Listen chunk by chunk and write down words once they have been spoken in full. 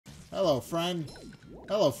Hello, friend.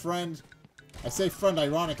 Hello, friend. I say friend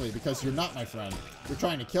ironically because you're not my friend. You're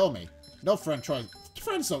trying to kill me. No friend tries...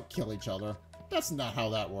 Friends don't kill each other. That's not how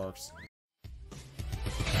that works.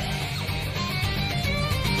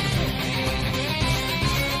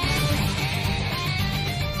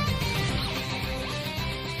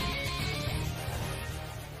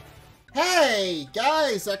 Hey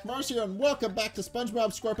guys, Zack here, and welcome back to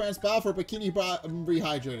Spongebob Squarepants Battle for Bikini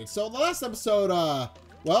Rehydrated. So in the last episode,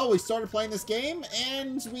 well, we started playing this game,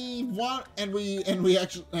 and we won,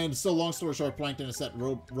 and so long story short, Plankton set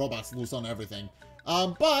robots loose on everything.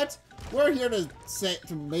 But we're here to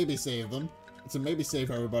maybe save them, to maybe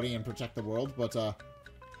save everybody and protect the world. But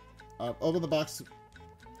open the box,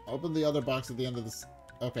 open the other box at the end of this.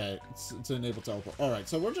 Okay, to enable teleport. All right,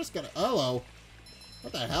 so we're just gonna. Hello.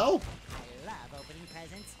 What the hell? I love opening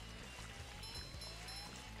presents.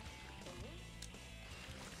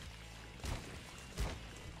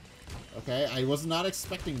 Okay, I was not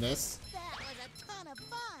expecting this. That was a ton of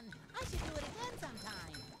fun. I should do it again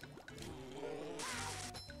sometime.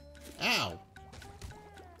 Ow.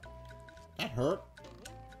 That hurt.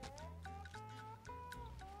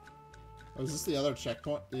 Oh, is this the other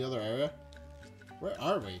checkpoint? The other area? Where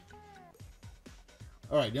are we?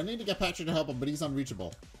 Alright, you'll need to get Patrick to help him, but he's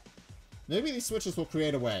unreachable. Maybe these switches will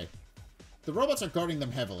create a way. The robots are guarding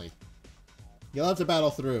them heavily. You'll have to battle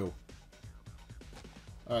through.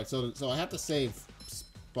 Alright, so I have to save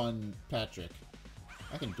Spun Patrick.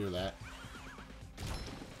 I can do that.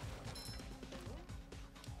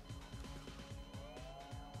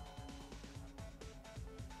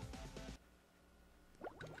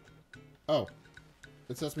 Oh.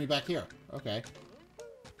 It sets me back here. Okay.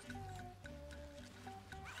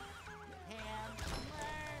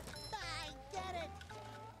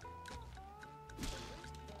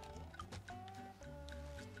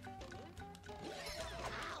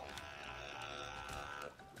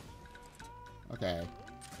 Okay.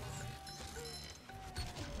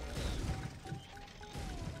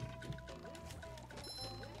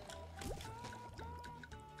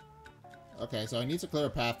 Okay, so I need to clear a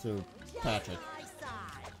path to Patrick.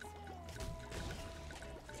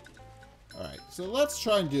 Alright, so let's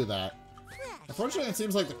try and do that. Unfortunately, it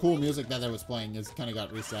seems like the cool music that I was playing has kind of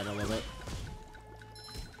got reset a little bit.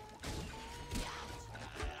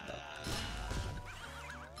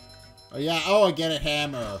 Oh yeah, oh I get it,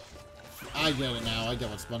 hammer. I get it now. I get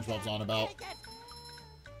what SpongeBob's on about.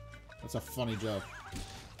 That's a funny joke.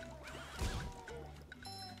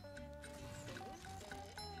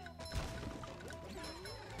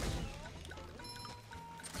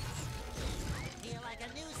 Feel like a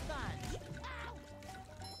new sponge.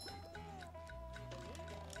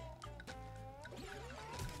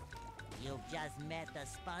 You've just met the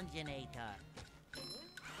Sponginator.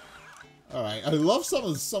 Alright, I love some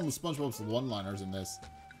of SpongeBob's one-liners in this.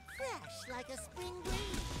 Fresh like a spring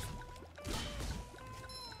breeze.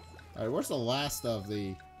 Alright, where's the last of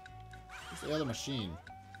the... Where's the other machine?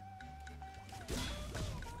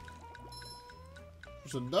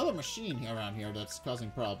 There's another machine here around here that's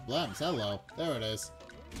causing problems. Hello. There it is.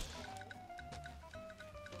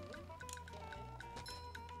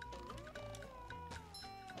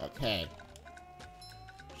 Okay.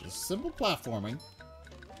 Just simple platforming.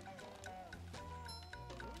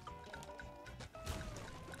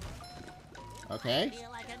 Okay.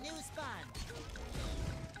 Feel like a new sponge.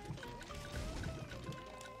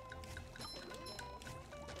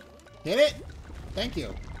 Hit it! Thank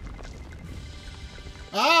you.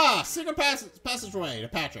 Ah! Secret passageway to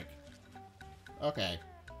Patrick. Okay.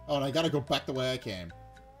 Oh, and I gotta go back the way I came.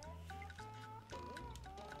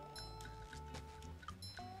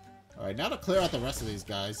 Alright, now to clear out the rest of these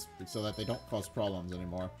guys, so that they don't cause problems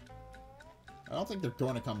anymore. I don't think they're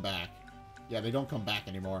going to come back. Yeah, they don't come back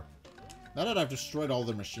anymore. Now that I've destroyed all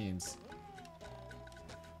their machines.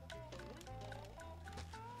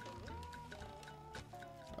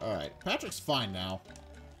 Alright, Patrick's fine now.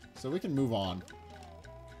 So we can move on.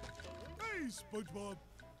 Hey, SpongeBob!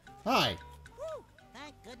 Hi! Whew.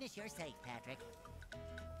 Thank goodness you're safe, Patrick.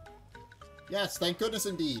 Yes, thank goodness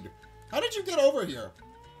indeed. How did you get over here?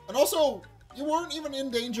 And also, you weren't even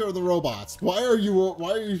in danger of the robots. Why would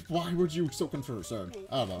you so concerned?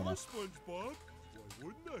 I don't know. SpongeBob? Why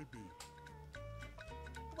wouldn't I be?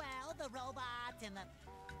 Well, the robots and the...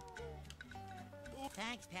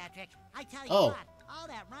 Thanks, Patrick. I tell you Oh. what, all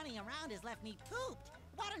that running around has left me pooped.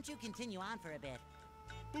 Why don't you continue on for a bit?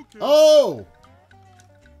 Okay. Oh!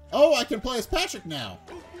 Oh, I can play as Patrick now.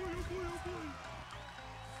 Oh boy, oh boy, oh boy.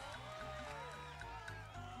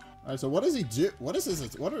 Alright, so what does he do? What is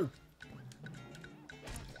this? What are...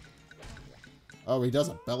 Oh, he does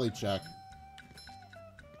a belly check.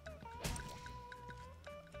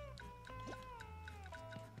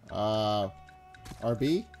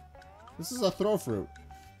 RB? This is a throw fruit.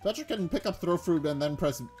 Patrick can pick up throw fruit and then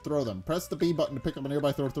throw them. Press the B button to pick up a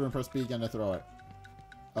nearby throw fruit and press B again to throw it.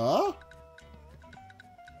 Oh?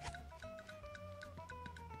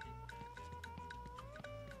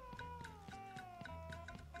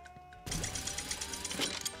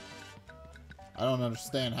 I don't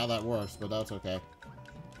understand how that works, but that's okay.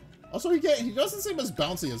 Also, he doesn't seem as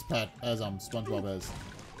bouncy as SpongeBob is.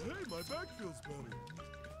 Hey, my back feels better.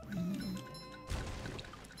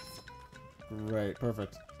 Great,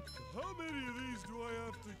 perfect. How many of these do I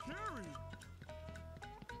have to carry?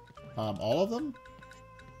 All of them?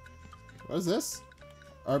 What is this?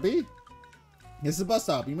 RB? This is a bus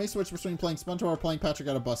stop. You may switch between playing SpongeBob or playing Patrick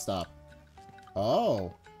at a bus stop.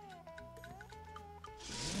 Oh.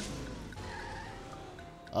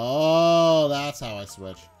 Oh, that's how I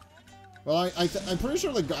switch. Well, I'm pretty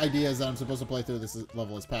sure the idea is that I'm supposed to play through this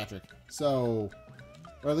level as Patrick. So,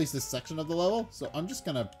 or at least this section of the level. So I'm just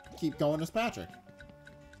gonna keep going as Patrick.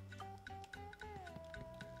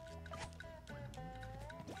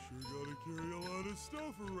 Sure gotta carry a lot of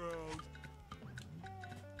stuff around.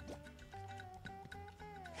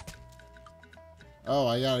 Oh,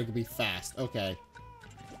 I gotta be fast. Okay.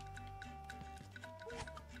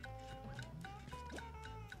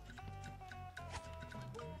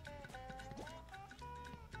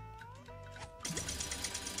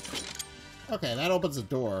 Okay, that opens the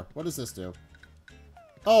door. What does this do?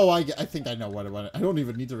 Oh, I think I know what it. I don't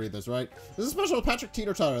even need to read this, right? This is a special Patrick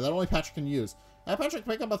Teeter-Totter that only Patrick can use. Have Patrick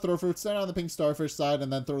pick up a throw fruit, stand on the pink starfish side,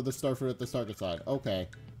 and then throw the starfruit at the target side. Okay,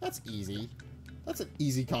 that's easy. That's an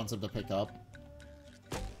easy concept to pick up.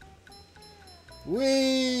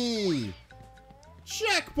 Whee!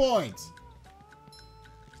 Checkpoint!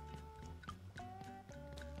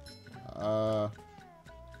 RB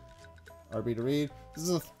to read. This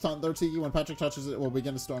is a Thunder Tiki. When Patrick touches it, it will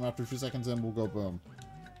begin to storm after a few seconds and will go boom.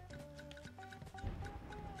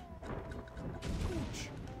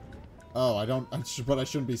 Oh, but I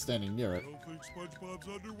shouldn't be standing near it. I don't think SpongeBob's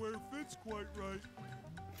underwear fits quite right.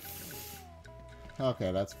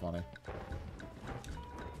 Okay, that's funny.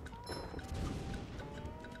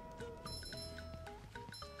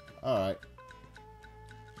 Alright.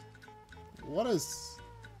 What am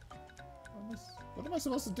I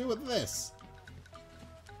supposed to do with this?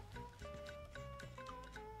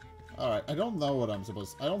 Alright, I don't know what I'm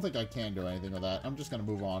supposed to... I don't think I can do anything with that. I'm just gonna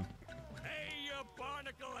move on. Hey, you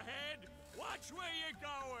barnacle head! Watch where you're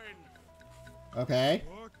going! Okay.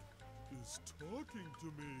 Rock is talking to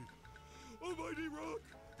me. Almighty Rock,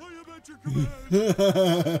 I am at your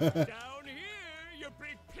command. Down here, you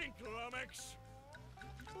big pink lummox!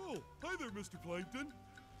 Oh, hi there, Mr. Plankton.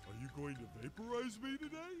 Are you going to vaporize me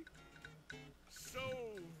today?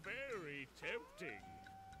 So very tempting.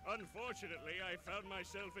 Unfortunately, I found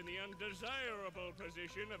myself in the undesirable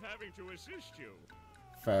position of having to assist you.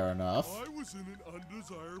 Fair enough. I was in an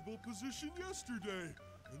undesirable position yesterday,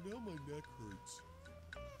 and now my neck hurts.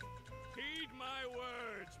 Heed my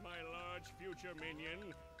words, my large future minion.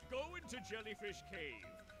 Go into Jellyfish Cave.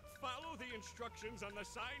 Follow the instructions on the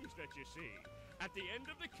signs that you see. At the end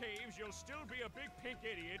of the caves, you'll still be a big pink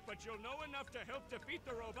idiot, but you'll know enough to help defeat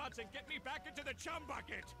the robots and get me back into the chum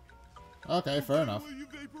bucket. Okay, fair enough. Will you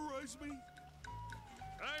vaporize me?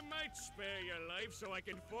 I might spare your life so I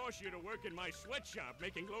can force you to work in my sweatshop,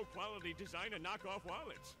 making low-quality design and knockoff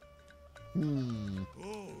wallets.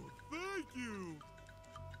 Oh, thank you.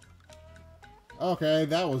 Okay,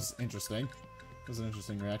 that was interesting. That was an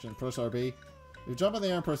interesting reaction. Press RB. You jump in the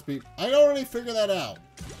air and press B. I already figured that out.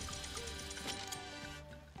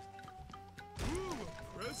 Ooh, a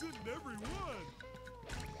present in every one.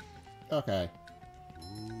 Okay.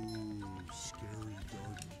 Ooh, scary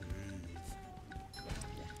dark cave.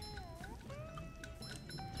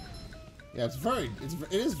 Yeah,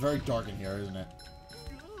 it is very dark in here, isn't it?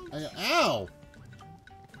 Ow!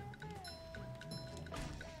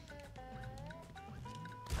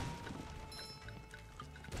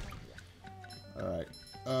 Alright.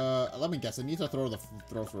 Let me guess. I need to throw the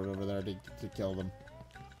throw fruit over there to kill them.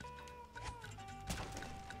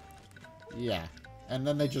 Yeah. And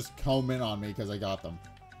then they just comb in on me because I got them.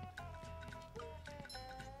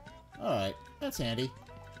 Alright. That's handy.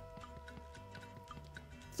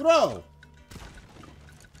 Throw!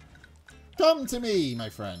 Come to me, my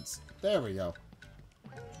friends. There we go.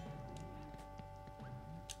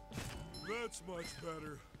 That's much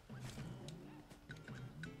better.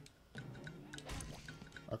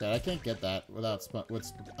 Okay, I can't get that without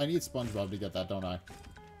I need SpongeBob to get that, don't I?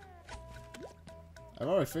 I've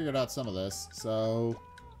already figured out some of this, so...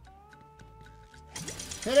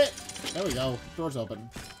 Hit it! There we go. Door's open.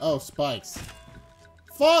 Oh, spikes.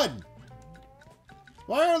 Fun!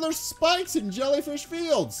 Why are there spikes in jellyfish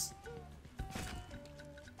fields?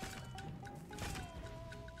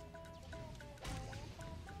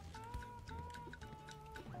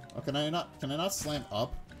 Oh, can I not slam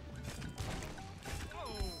up?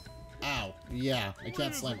 Ow. Yeah, I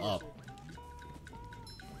can't slam up.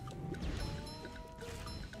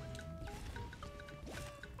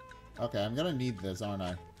 Okay, I'm gonna need this, aren't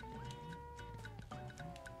I?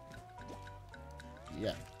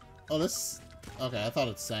 Yeah. Oh, this... Okay, I thought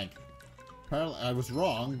it sank. Apparently, I was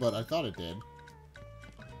wrong, but I thought it did.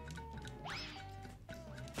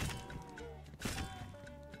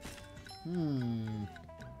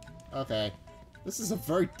 Okay. This is a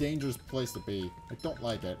very dangerous place to be. I don't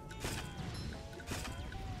like it.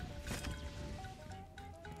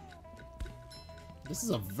 This is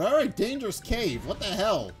a very dangerous cave. What the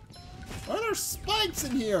hell? Why are there spikes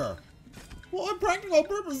in here? What practical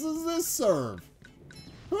purpose does this serve?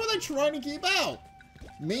 Who are they trying to keep out?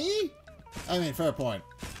 Me? I mean, fair point.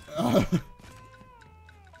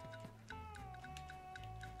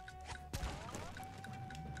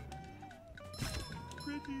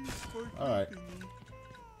 Alright.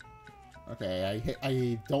 Okay,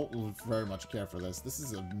 I don't very much care for this. This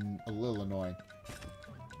is a little annoying.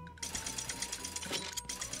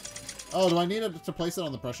 Oh, do I need to place it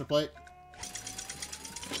on the pressure plate?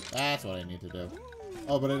 That's what I need to do.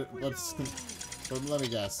 Oh, but let me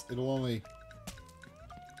guess. It'll only...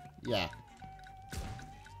 Yeah.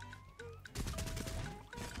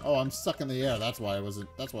 Oh, I'm stuck in the air. That's why it wasn't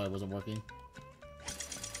working.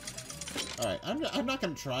 Alright, I'm not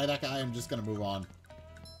gonna try that guy. I'm just gonna move on.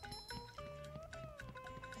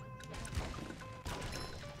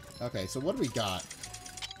 Okay, so what do we got?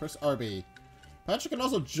 Press RB. Patrick can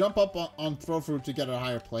also jump up on throw fruit to get to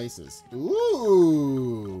higher places.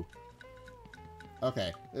 Ooh!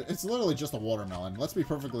 Okay, it's literally just a watermelon. Let's be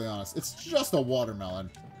perfectly honest. It's just a watermelon.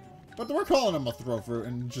 But we're calling him a throw fruit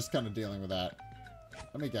and just kind of dealing with that.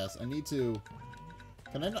 Let me guess. I need to...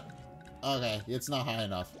 Can I not... Okay, it's not high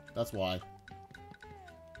enough. That's why.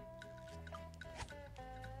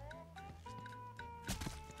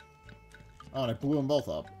 Oh, and I blew them both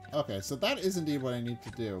up. Okay, so that is indeed what I need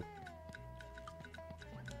to do.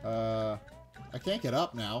 I can't get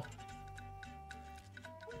up now.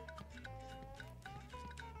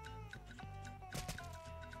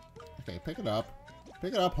 Okay, pick it up.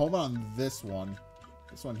 Pick it up, hold on this one.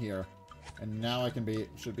 This one here. And now I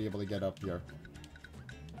should be able to get up here.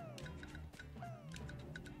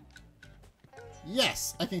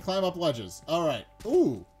 Yes! I can climb up ledges. Alright.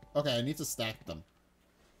 Ooh! Okay, I need to stack them.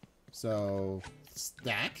 So...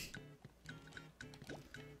 Stack?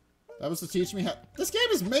 That was to teach me how... This game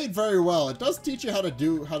is made very well. It does teach you how to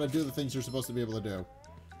do the things you're supposed to be able to do.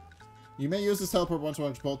 You may use this teleport once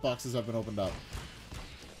both boxes have been opened up.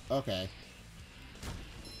 Okay.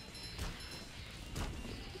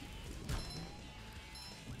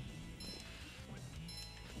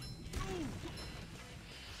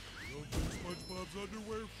 Don't think SpongeBob's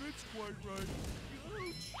underwear fits quite right.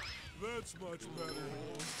 Ouch! That's much better.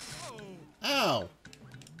 Oh. Ow!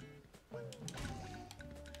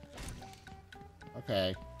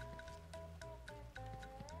 Okay.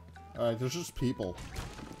 Alright, there's just people.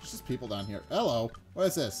 There's just people down here. Hello. What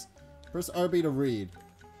is this? Press RB to read.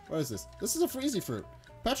 What is this? This is a freezy fruit.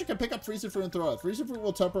 Patrick can pick up freezy fruit and throw it. Freezy fruit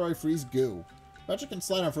will temporarily freeze goo. Patrick can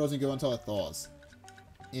slide on frozen goo until it thaws.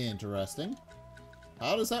 Interesting.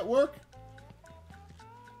 How does that work?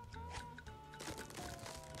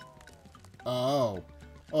 Oh.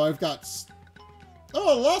 Oh, I've got...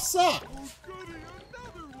 Oh, a lost sock! Oh, goody,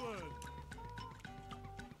 another one!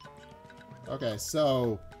 Okay,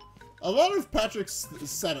 so... A lot of Patrick's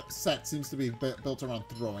set seems to be built around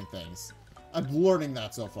throwing things. I'm learning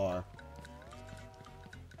that so far.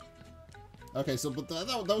 Okay, so but that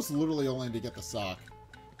was literally only to get the sock.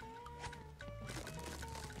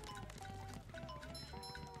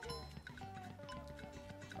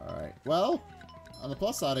 Alright, well, on the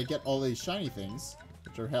plus side, I get all these shiny things,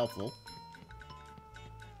 which are helpful.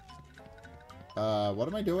 What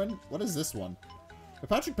am I doing? What is this one? If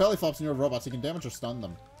Patrick belly flops near robots, he can damage or stun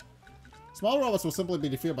them. Small robots will simply be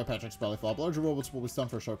defeated by Patrick's belly flop. Larger robots will be stunned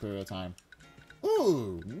for a short period of time.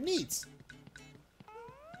 Ooh, neat!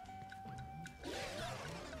 The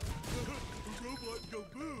robot go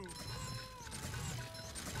boo!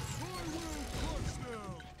 I will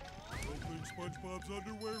touchdown! Don't think SpongeBob's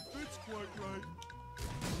underwear fits quite right.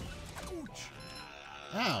 Ouch!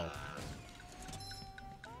 Ow.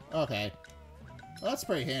 Okay. Well, that's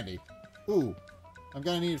pretty handy. Ooh. I'm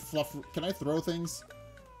gonna need fluff. Can I throw things?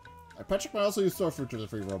 Patrick might also use throw fruit to the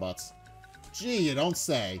free robots. Gee, you don't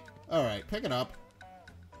say. Alright, pick it up.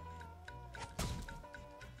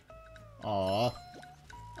 Aw.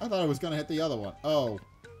 I thought I was gonna hit the other one. Oh.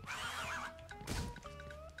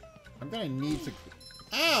 I'm gonna need to...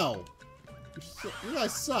 Ow! You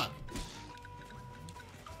guys suck.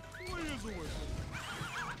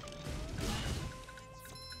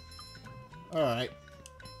 Alright.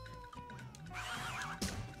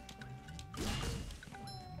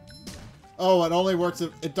 Oh, it only works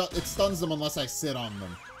if... It stuns them unless I sit on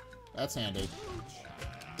them. That's handy.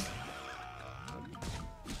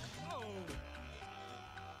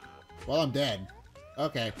 Well, I'm dead.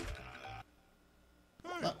 Okay.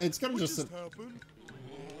 It's gonna just...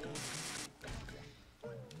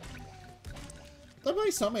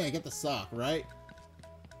 Somebody told me I get the sock, right?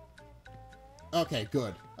 Okay,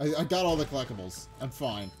 good. I got all the collectibles. I'm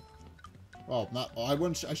fine. Well, not all.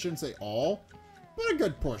 I shouldn't say all, but a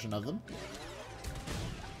good portion of them.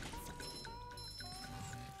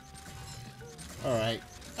 Alright.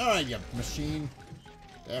 Alright, you machine.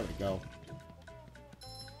 There we go.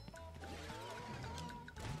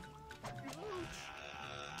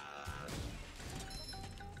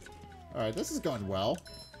 Alright, this is going well.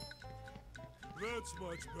 That's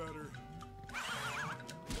much better.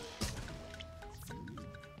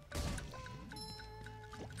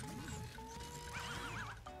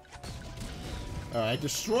 Alright,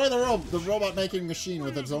 destroy the robot-making machine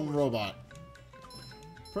with its own robot.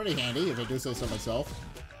 Pretty handy, if I do say so myself.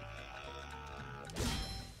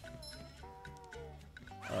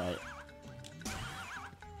 Alright.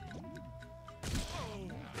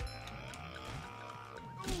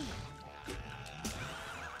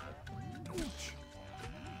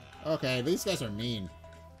 Okay, these guys are mean.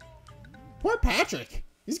 Poor Patrick!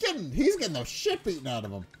 He's getting the shit beaten out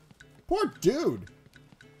of him. Poor dude!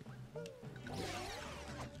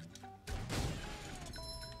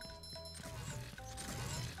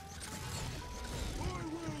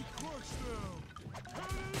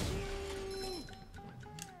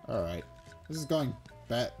 Alright. This is going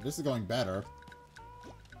better.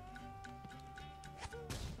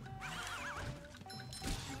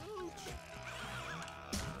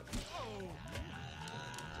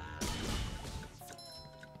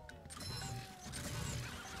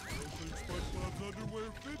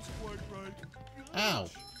 Ow.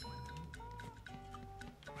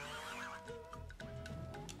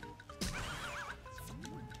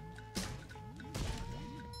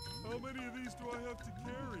 How many of these do I have to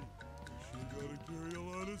carry? You gotta carry a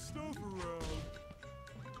lot of stuff around.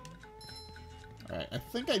 Alright, I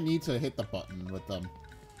think I need to hit the button with them.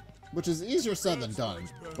 Which is easier said than done,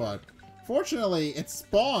 but fortunately it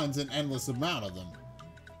spawns an endless amount of them.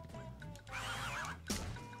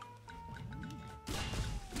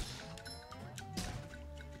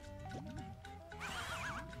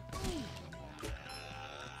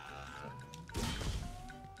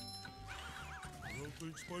 I don't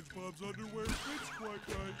think SpongeBob's underwear fits quite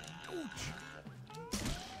right. Ouch!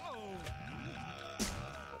 Oh!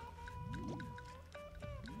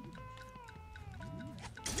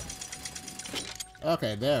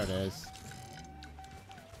 Okay, there it is.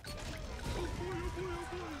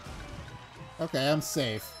 Okay, I'm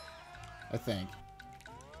safe. I think.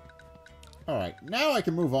 Alright, now I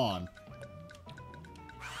can move on.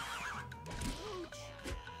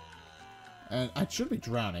 And I should be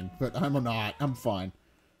drowning, but I'm not. I'm fine.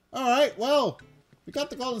 Alright, well, we got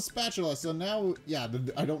the golden spatula, so now, yeah,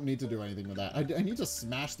 I don't need to do anything with that. I need to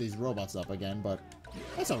smash these robots up again, but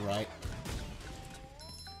that's alright.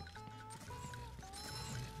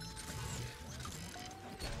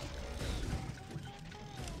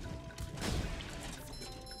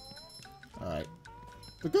 Alright.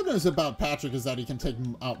 The good news about Patrick is that he can take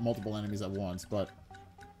out multiple enemies at once, but...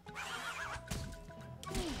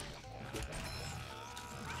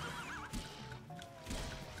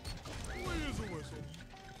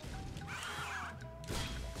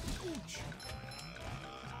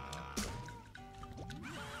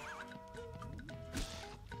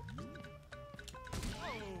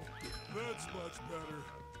 That's much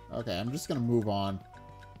better. Okay, I'm just gonna move on.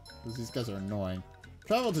 Because these guys are annoying.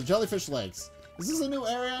 Travel to Jellyfish Lakes. Is this a new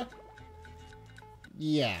area?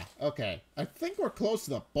 Yeah, okay. I think we're close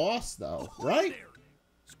to the boss, though, right? There.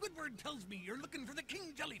 Squidward tells me you're looking for the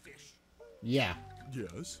king jellyfish. Yeah.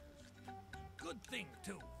 Yes? Good thing,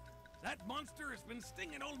 too. That monster has been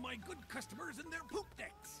stinging all my good customers in their poop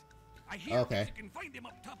decks. I hear Okay. you can find him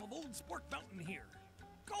up top of Old Sport Mountain here.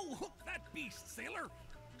 Go hook that beast, sailor.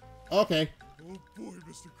 Okay. Oh boy,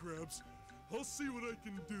 Mr. Krabs. I'll see what I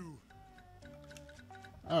can do.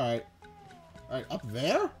 Alright. Alright, up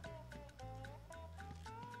there?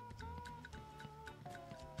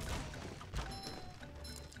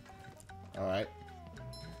 Alright.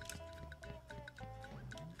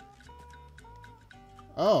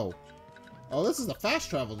 Oh. Oh, this is the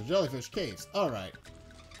fast travel to Jellyfish Caves. Alright.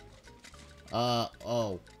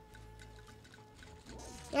 Oh.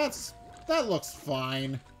 That looks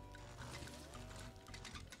fine.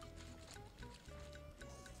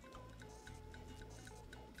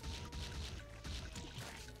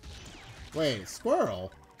 Wait,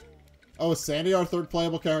 Squirrel? Oh, is Sandy our third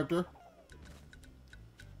playable character?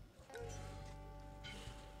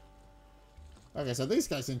 Okay, so these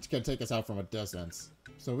guys can take us out from a distance.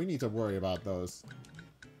 So we need to worry about those.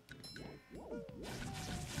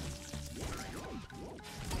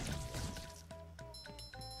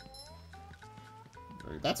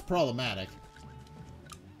 That's problematic.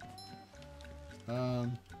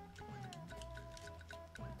 Good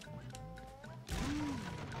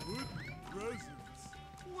presents.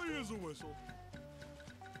 Play as a whistle.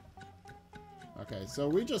 Okay, so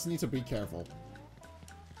we just need to be careful.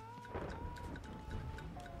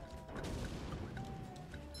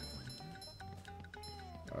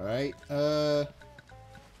 Alright, Alright,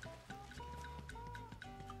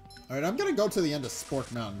 I'm gonna go to the end of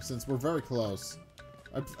Spork Mountain, since we're very close.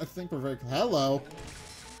 I think we're very... Hello!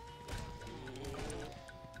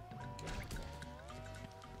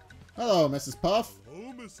 Hello, Mrs. Puff.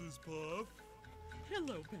 Hello, Mrs. Puff.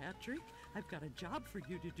 Hello, Patrick. I've got a job for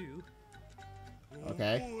you to do. Oh,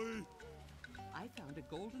 Okay. boy. I found a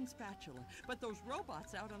golden spatula, but those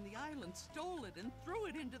robots out on the island stole it and threw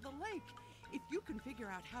it into the lake. If you can figure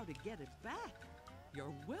out how to get it back,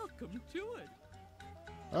 you're welcome to it.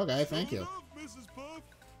 Okay, thank you. Enough, Mrs. Puff.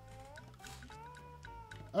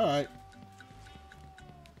 Alright.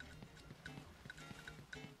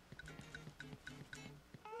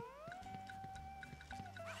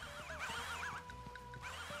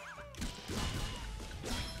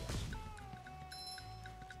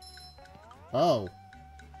 Oh.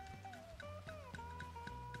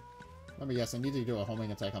 Let me guess, I need to do a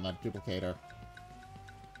homing attack on that duplicator.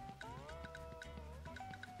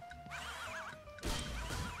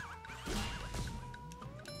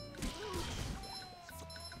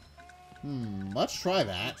 Let's try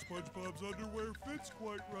that. SpongeBob's underwear fits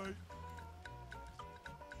quite right.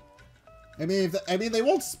 I mean, they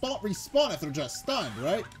won't respawn if they're just stunned,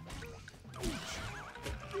 right? Hey,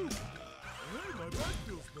 my back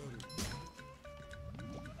feels better.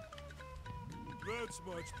 That's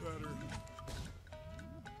much better.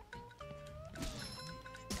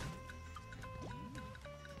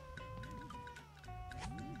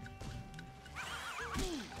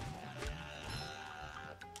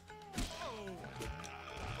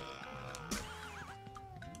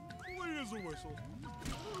 Play as a whistle.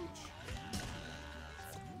 Ouch.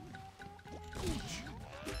 Ouch.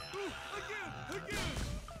 Again.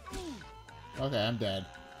 Okay, I'm dead.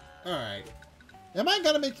 Alright. Am I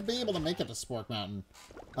gonna be able to make it to Spork Mountain?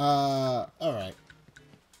 Alright.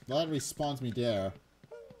 Well, that respawns me there.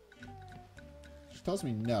 She tells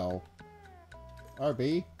me no.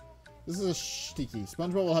 RB? This is a sticky.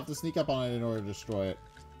 SpongeBob will have to sneak up on it in order to destroy it.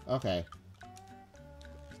 Okay.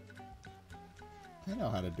 I know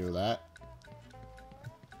how to do that.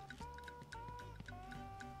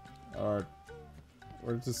 Or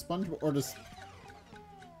does SpongeBob... Or does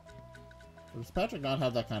Patrick not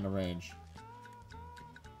have that kind of range?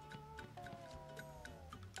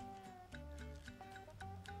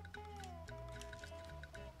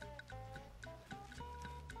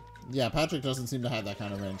 Yeah, Patrick doesn't seem to have that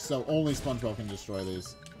kind of range, so only SpongeBob can destroy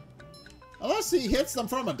these. Unless he hits them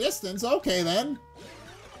from a distance, okay then.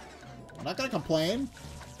 I'm not gonna complain.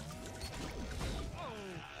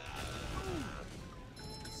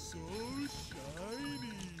 So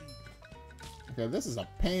shiny. Okay, this is a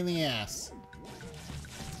pain in the ass.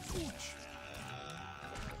 Ouch.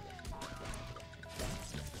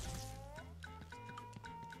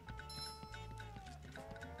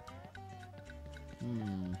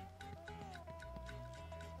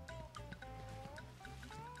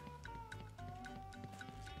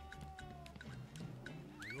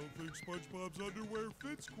 I don't think SpongeBob's underwear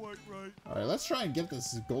fits quite right. Alright, let's try and get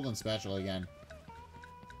this golden spatula again.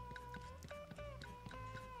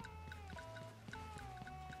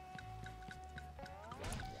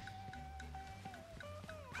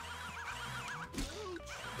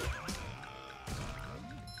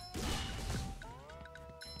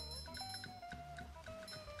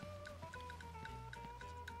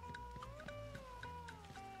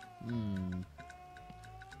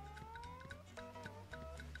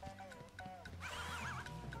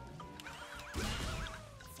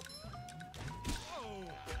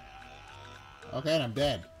 Okay, and I'm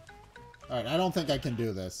dead. Alright, I don't think I can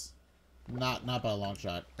do this. Not by a long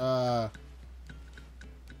shot.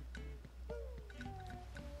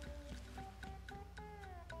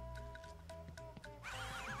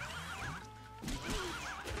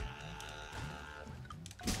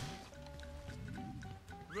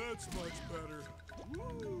 That's much better.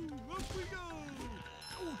 Woo! Up we go!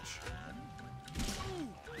 Ouch! Oh!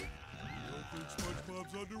 I don't think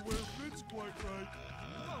SpongeBob's underwear fits quite right.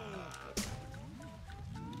 Oh!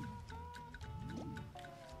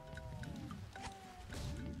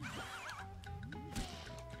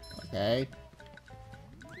 Okay.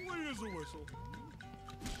 Clean as a whistle.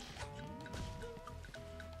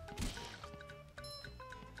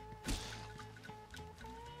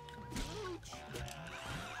 Ouch!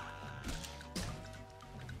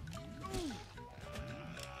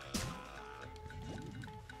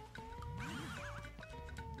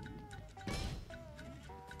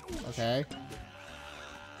 Okay.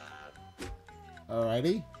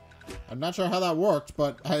 Alrighty. I'm not sure how that worked,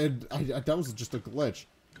 but that was just a glitch.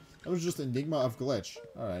 That was just Enigma of glitch.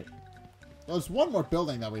 Alright. Well, there's one more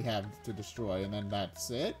building that we have to destroy, and then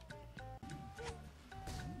that's it.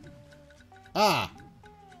 Ah!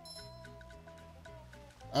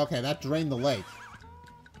 Okay, that drained the lake.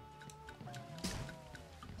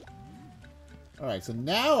 Alright, so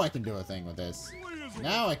now I can do a thing with this.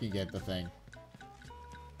 Now I can get the thing.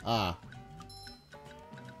 Ah.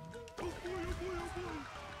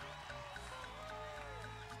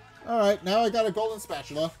 Alright, now I got a golden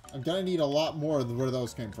spatula. I'm gonna need a lot more of where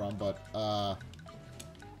those came from, but,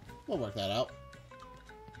 we'll work that out.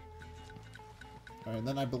 Alright, and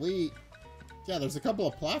then I believe... Yeah, there's a couple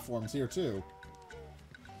of platforms here, too.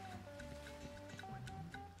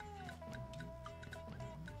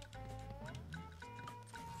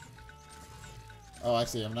 Oh, I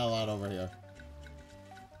see. I'm not allowed over here.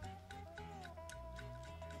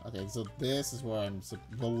 Okay, so this is where I'm...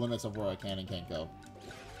 the limits of where I can and can't go.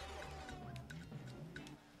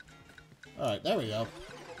 Alright, there we go.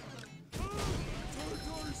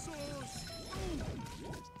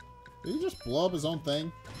 Did he just blow up his own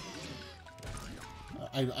thing?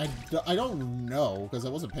 I don't know, because I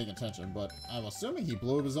wasn't paying attention, but I'm assuming he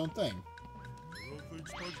blew up his own thing. I don't think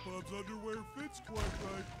SpongeBob's underwear fits quite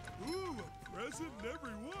right. Ooh, a present in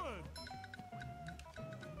every one.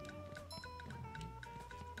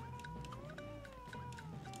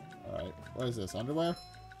 Alright, what is this? Underwear?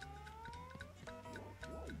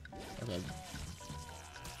 Okay.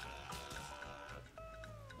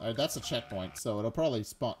 Alright, that's a checkpoint, so it'll probably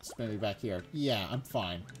spin me back here. Yeah, I'm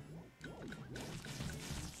fine.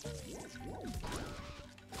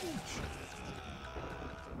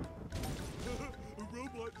 A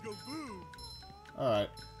robot go boom. Alright.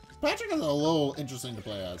 Patrick is a little interesting to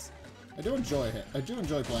play as. I do enjoy him. I do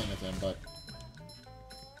enjoy playing with him, but...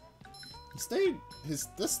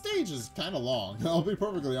 This stage is kind of long, I'll be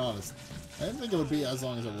perfectly honest. I didn't think it would be as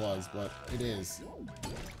long as it was, but it is.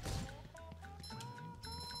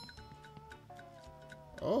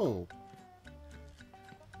 Oh.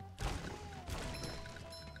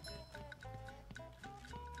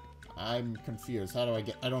 I'm confused. How do I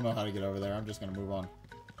get... I don't know how to get over there. I'm just gonna move on.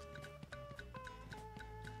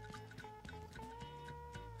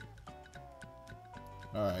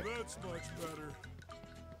 Alright. That's much better.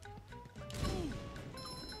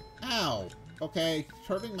 Ow! Okay,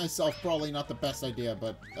 hurting myself probably not the best idea,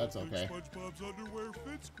 but that's okay. SpongeBob's underwear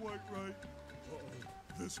fits quite right. Uh-oh,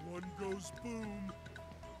 this one goes boom.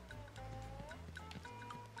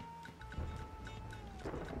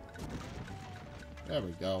 There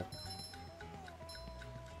we go.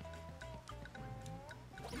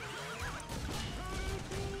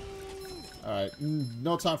 Alright,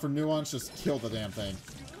 no time for nuance, just kill the damn thing.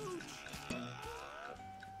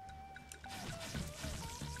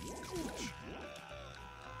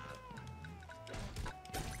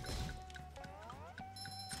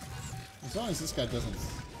 As long as this guy doesn't...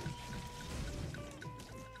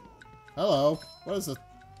 Hello. What is it?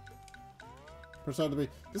 Persona to be...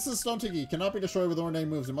 This is a stone tiki. Cannot be destroyed with ordinary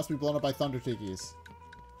moves. It must be blown up by thunder tikis.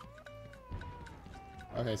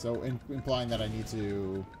 Okay, so implying that I need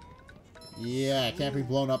to... Yeah, it can't be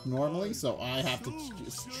blown up normally, so I have to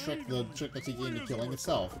trick the tiki into killing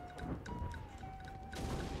itself.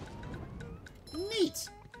 Neat!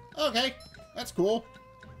 Okay, that's cool.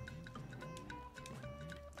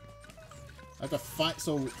 I have to find...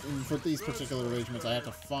 So, for these particular arrangements, I have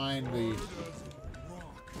to find the...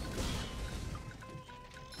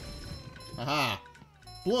 Aha!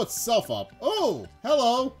 Blew itself up. Oh!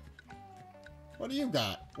 Hello! What do you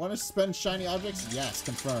got? Want to spend shiny objects? Yes,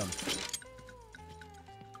 confirmed.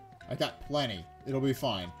 I got plenty. It'll be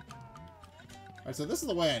fine. Alright, so this is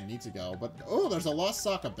the way I need to go, but... Oh, there's a lost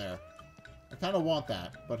sock up there. I kind of want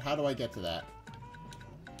that, but how do I get to that?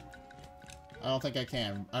 I don't think I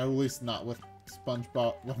can. At least not with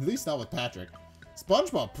SpongeBob. Well, at least not with Patrick.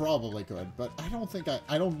 SpongeBob probably could, but I don't think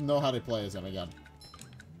I don't know how to play as him again.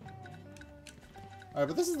 Alright,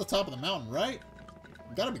 but this is the top of the mountain, right?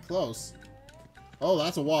 We gotta be close. Oh,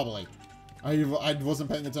 that's a wobbly. I wasn't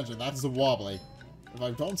paying attention. That's a wobbly. If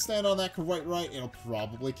I don't stand on that right, it'll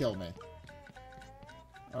probably kill me.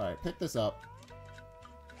 Alright, pick this up.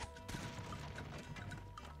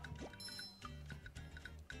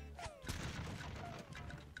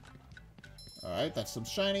 Alright, that's some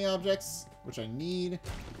shiny objects, which I need.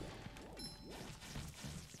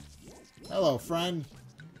 Hello, friend.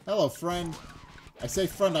 Hello, friend. I say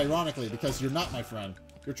friend ironically because you're not my friend.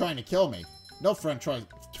 You're trying to kill me. No friend tries...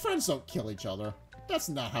 Friends don't kill each other. That's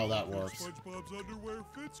not how that works. SpongeBob's underwear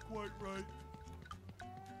fits quite right.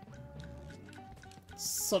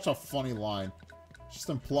 Such a funny line. Just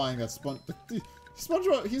implying that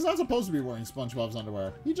SpongeBob... He's not supposed to be wearing SpongeBob's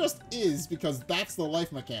underwear. He just is because that's the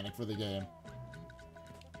life mechanic for the game.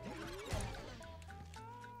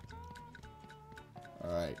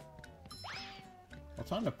 Alright. Well,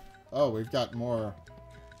 time to... Oh, we've got more...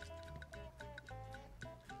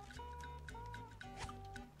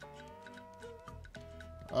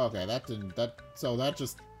 Okay, that didn't... So that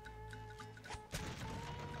just...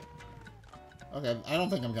 Okay, I don't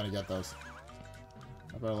think I'm gonna get those.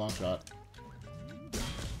 I better long shot.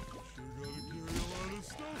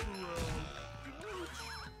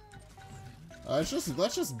 Let's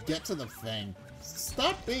just get to the thing.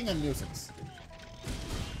 Stop being a nuisance.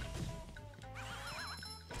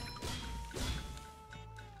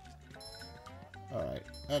 Alright,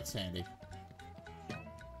 that's handy.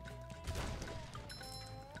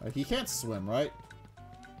 He can't swim, right?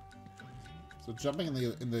 So jumping in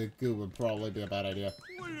the goo would probably be a bad idea.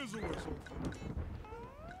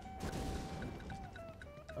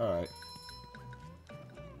 Alright.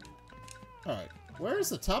 Alright. Where is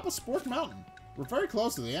the top of Sport Mountain? We're very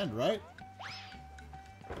close to the end, right?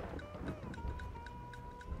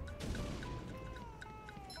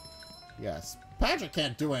 Yes. Patrick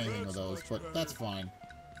can't do anything with those, but that's fine.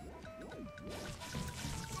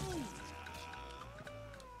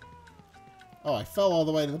 Oh, I fell all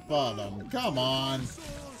the way to the bottom. Come on.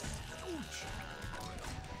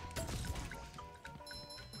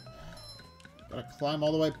 Gotta climb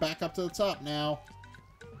all the way back up to the top now.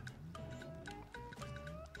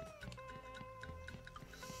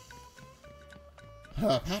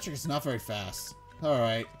 Patrick is not very fast.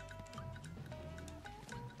 Alright.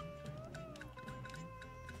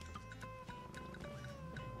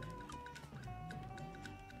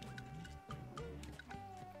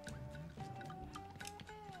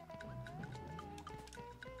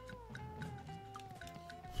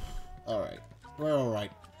 Alright. We're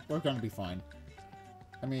alright. We're gonna be fine.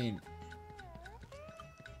 I mean...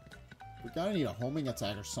 we're gonna need a homing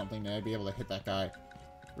attack or something to be able to hit that guy.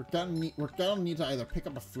 We're gonna need to either pick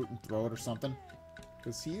up a fruit and throw it or something.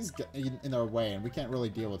 Because he's in our way and we can't really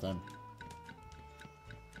deal with him.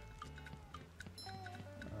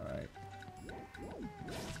 Alright.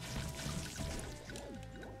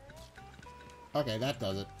 Okay, that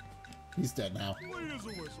does it. He's dead now.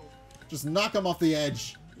 Just knock him off the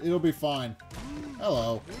edge. It'll be fine.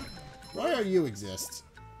 Hello. Why are you exist?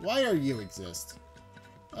 Why are you exist?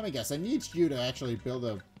 Let me guess. I need you to actually build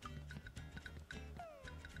a...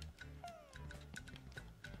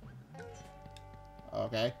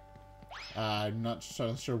 Okay. I'm not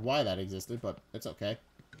sure why that existed, but it's okay.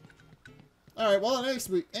 Alright, well,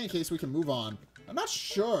 in any case, we can move on. I'm not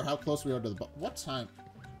sure how close we are to the... What time?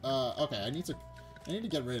 Okay, I need to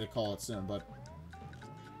get ready to call it soon, but...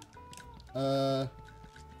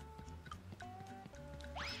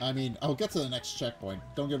 I mean, I'll get to the next checkpoint.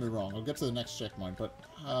 Don't get me wrong. I'll get to the next checkpoint, but,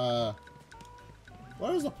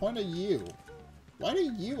 what is the point of you? Why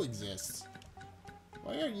do you exist?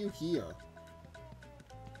 Why are you here?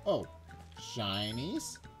 Oh,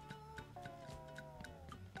 shinies?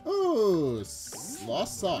 Ooh,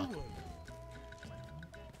 lost sock.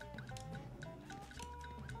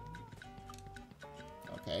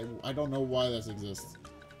 Okay, I don't know why this exists.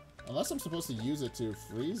 Unless I'm supposed to use it to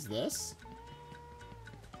freeze this?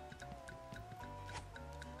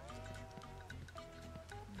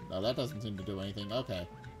 No, that doesn't seem to do anything. Okay.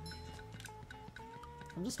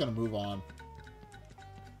 I'm just gonna move on.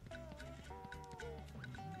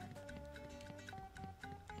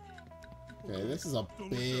 Okay, this is a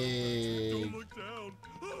big... Don't look down.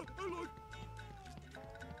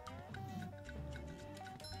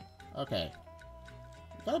 Okay.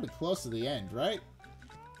 We gotta be close to the end, right?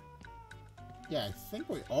 Yeah, I think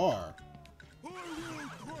we are. I will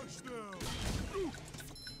crush them.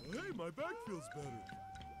 Hey, my back feels better.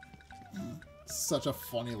 Such a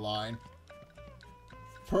funny line.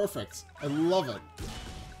 Perfect. I love it.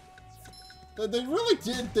 They really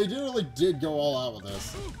did go all out with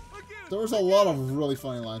this. Again. there was a lot of really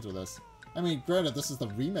funny lines with this. I mean, granted, this is the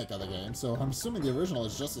remake of the game, so I'm assuming the original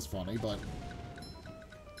is just as funny, but...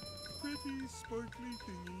 Pretty sparkly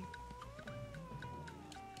thingy.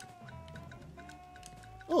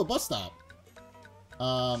 Oh, bus stop.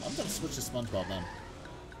 I'm gonna switch to SpongeBob then.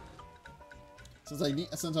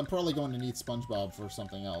 Since I'm probably going to need SpongeBob for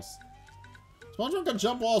something else. SpongeBob can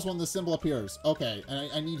jump walls when the symbol appears. Okay,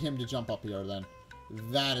 and I need him to jump up here then.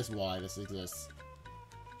 That is why this exists.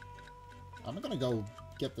 I'm gonna go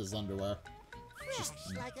get this underwear. Fresh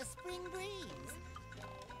like a spring breeze.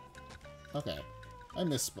 Okay. I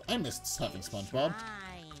missed having SpongeBob. Lines.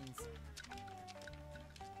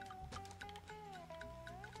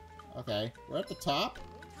 Okay, we're at the top.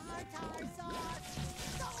 Tartar sauce.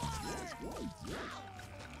 Soar.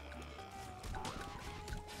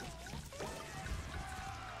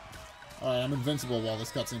 Alright, I'm invincible while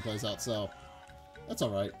this cutscene plays out, so that's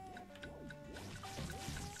alright.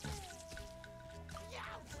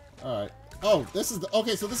 Alright. Oh, this is the...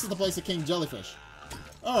 Okay, so this is the place of King Jellyfish.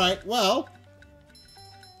 Alright, well...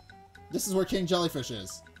 This is where King Jellyfish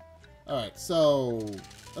is. Alright, so...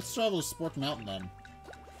 Let's travel to Sport Mountain, then.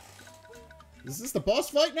 Is this the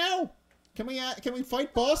boss fight now? Can we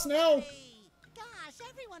fight boss now? Hey, gosh,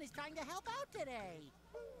 everyone is trying to help out today.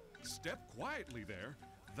 Step quietly there.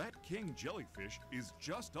 That King Jellyfish is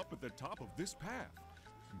just up at the top of this path.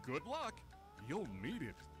 Good luck. You'll need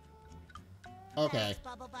it. Okay. Thanks,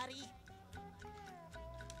 Bubble Buddy.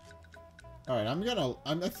 Alright, I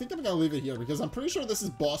think I'm gonna leave it here because I'm pretty sure this is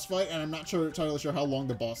boss fight and I'm not entirely sure how long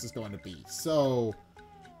the boss is going to be. So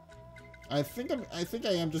I think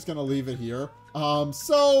I am just gonna leave it here.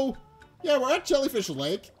 So yeah, we're at Jellyfish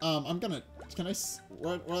Lake. We're at the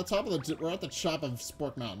top of we're at the top of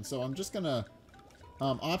Sport Mountain. So I'm just gonna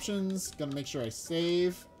options, gonna make sure I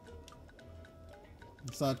save.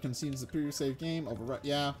 Inside concedes the previous save game. Overwrite.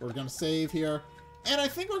 Yeah, we're gonna save here. And I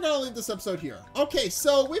think we're gonna leave this episode here. Okay,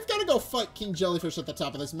 so we've got to go fight King Jellyfish at the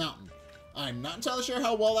top of this mountain. I'm not entirely sure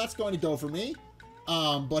how well that's going to go for me.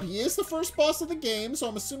 But he is the first boss of the game, so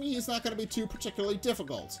I'm assuming he's not going to be too particularly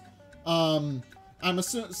difficult. So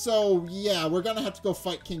yeah, we're gonna have to go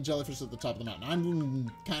fight King Jellyfish at the top of the mountain.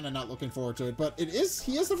 I'm kind of not looking forward to it, but he is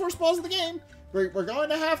the first boss of the game. We're going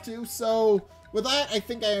to have to, so with that, I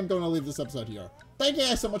think I am going to leave this episode here. Thank you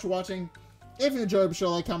guys so much for watching. If you enjoyed, be sure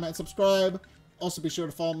to like, comment, and subscribe. Also, be sure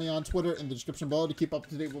to follow me on Twitter in the description below to keep up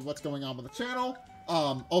to date with what's going on with the channel.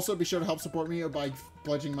 Also, be sure to help support me by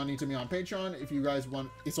pledging money to me on Patreon. If you guys want,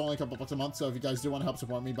 it's only a couple bucks a month, so if you guys do want to help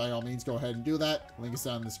support me, by all means, go ahead and do that. Link is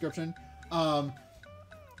down in the description. And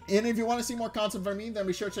if you want to see more content from me, then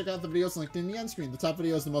be sure to check out the videos linked in the end screen. The top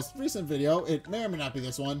video is the most recent video. It may or may not be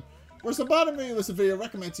this one. Whereas the bottom video is a video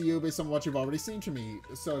recommended to you based on what you've already seen from me.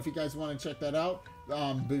 So if you guys want to check that out,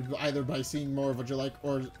 either by seeing more of what you like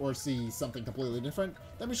or see something completely different,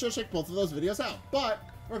 then be sure to check both of those videos out. But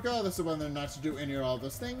regardless of whether or not you do any or all of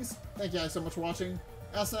those things, thank you guys so much for watching.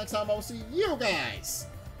 Until next time, I will see you guys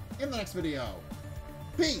in the next video.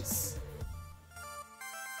 Peace!